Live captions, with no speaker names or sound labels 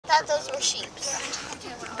thought those were sheep.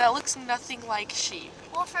 That looks nothing like sheep.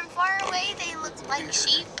 Well, from far away, they looked like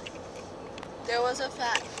sheep. There was a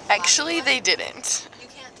fat. Actually, they didn't. You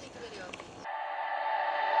can't take a video of me.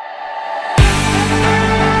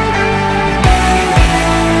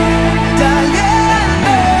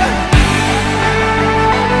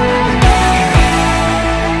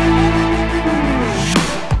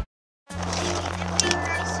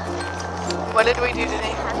 What did we do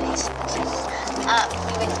today?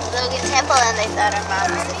 We went to Logan Temple and they thought our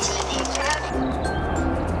mom was a teenager.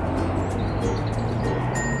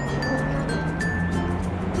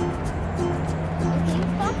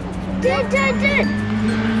 Dad,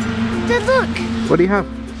 look. What do you have?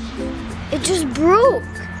 It just broke.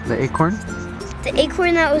 The acorn? The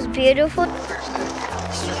acorn that was beautiful.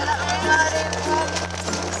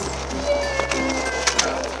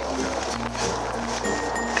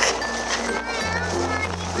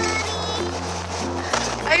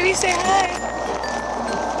 Ivy, say hi.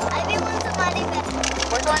 Ivy wants a money back.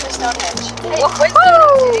 We're going to Stonehenge. Hey,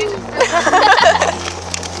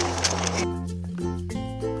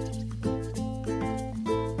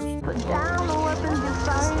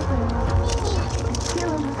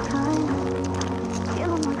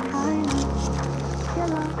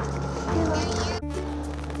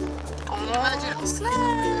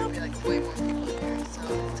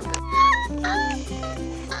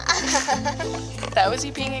 That was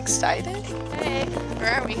you being excited? Hey,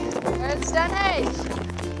 where are we? We're at Stonehenge.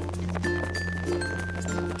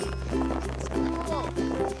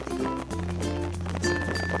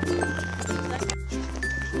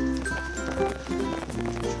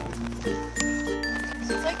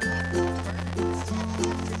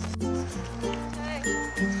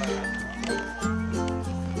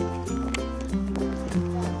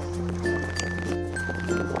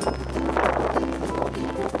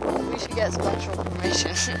 We should get special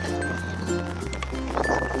permission.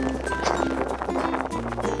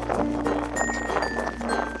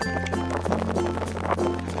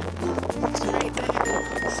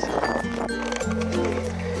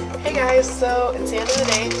 Hey guys, so it's the end of the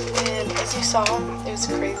day, and as you saw, it was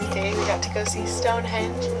a crazy day. We got to go see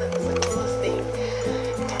Stonehenge, and that was the coolest thing.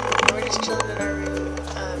 And we're just chilling in our room.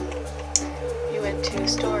 We went to a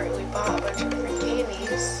store and we bought a bunch of different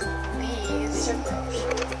candies. These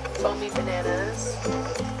foamy bananas.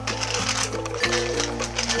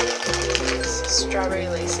 These strawberry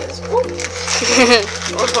laces. Whoop.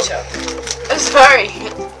 I'm sorry.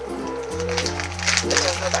 But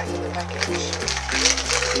don't go back in the package.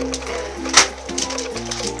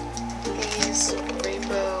 These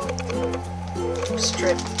rainbow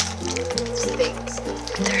strip things.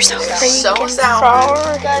 They're so sour.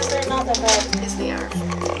 Guys, they're not that bad. Yes, they are.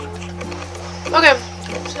 Okay,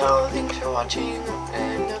 so thanks for watching,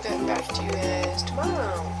 and I'll get back to you guys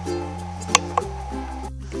tomorrow.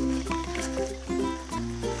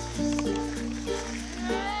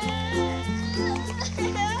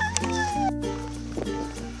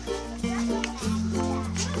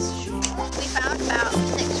 We found about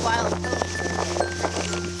 6 wild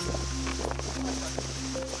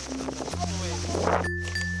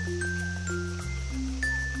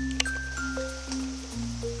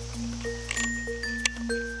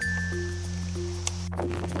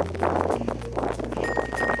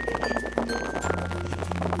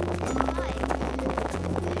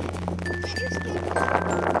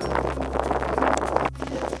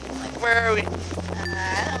Where are we? I don't know.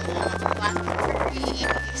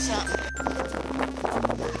 Something.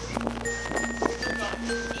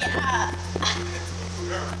 Yeah.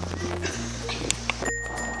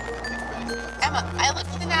 Emma, I look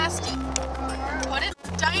nasty. What is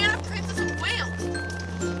Diana, Princess of Wales?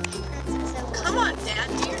 Come on, Dad,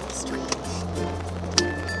 do your history.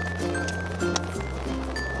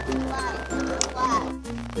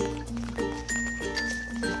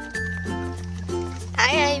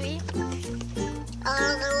 Hi, Ivy.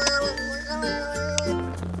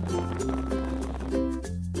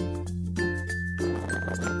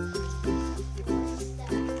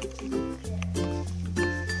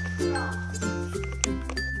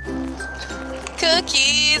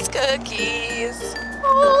 Cookies, cookies.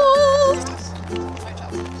 Oh.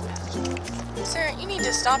 Sarah, you need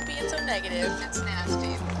to stop being so negative. It's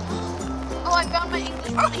nasty. Oh, I found my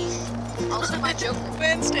English money. Also my joke.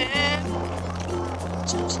 Winston.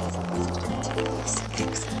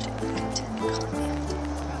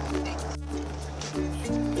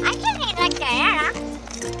 I can eat like Diana.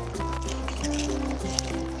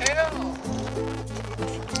 Ew.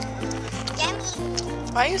 Yummy.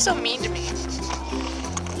 Why are you so mean to me?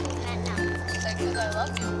 Because I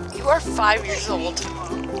love you. You are 5 years old.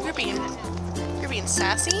 You're being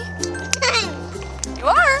sassy? You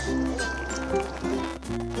are.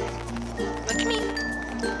 Look at me.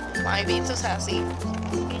 Why being so sassy?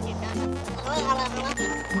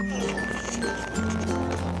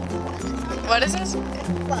 What is this?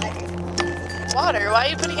 Water. Why are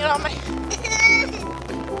you putting it on my...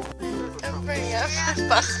 Don't bring it up.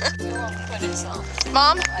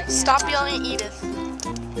 Mom, stop yelling at Edith.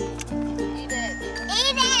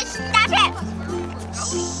 Edith, stop it!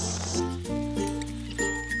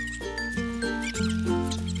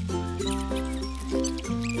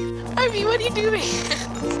 Ivy, what are you doing?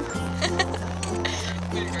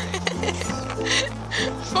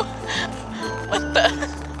 What the?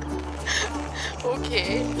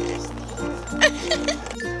 Okay.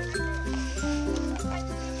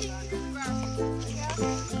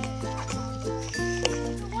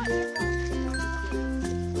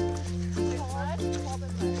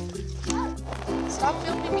 Stop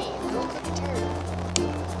filming me. Go cook a turd.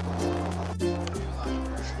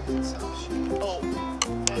 Oh,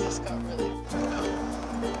 I just got really...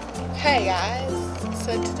 Hey guys,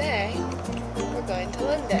 so today we're going to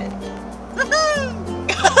London.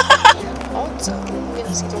 Also, we're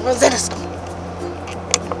gonna see the Rosetta Stone.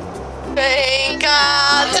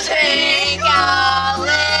 Twinkle, twinkle,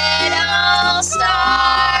 little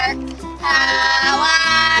star, how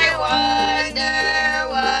I wonder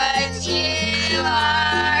what you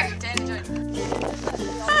are.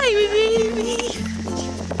 Hi, baby.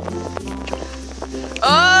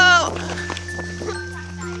 Oh!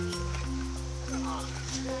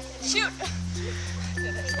 Shoot!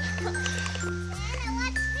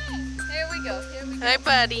 Here we go. Hi,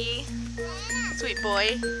 buddy. Sweet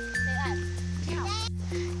boy.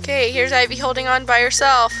 Okay, here's Ivy holding on by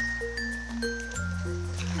herself.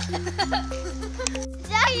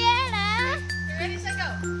 Diana! Ready, set, go.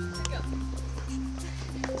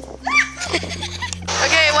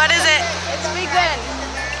 Okay, what is it? It's Big Ben.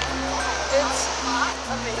 It's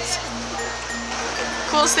amazing.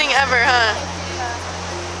 Coolest thing ever, huh?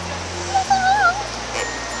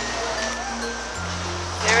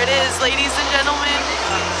 There it is, ladies and gentlemen.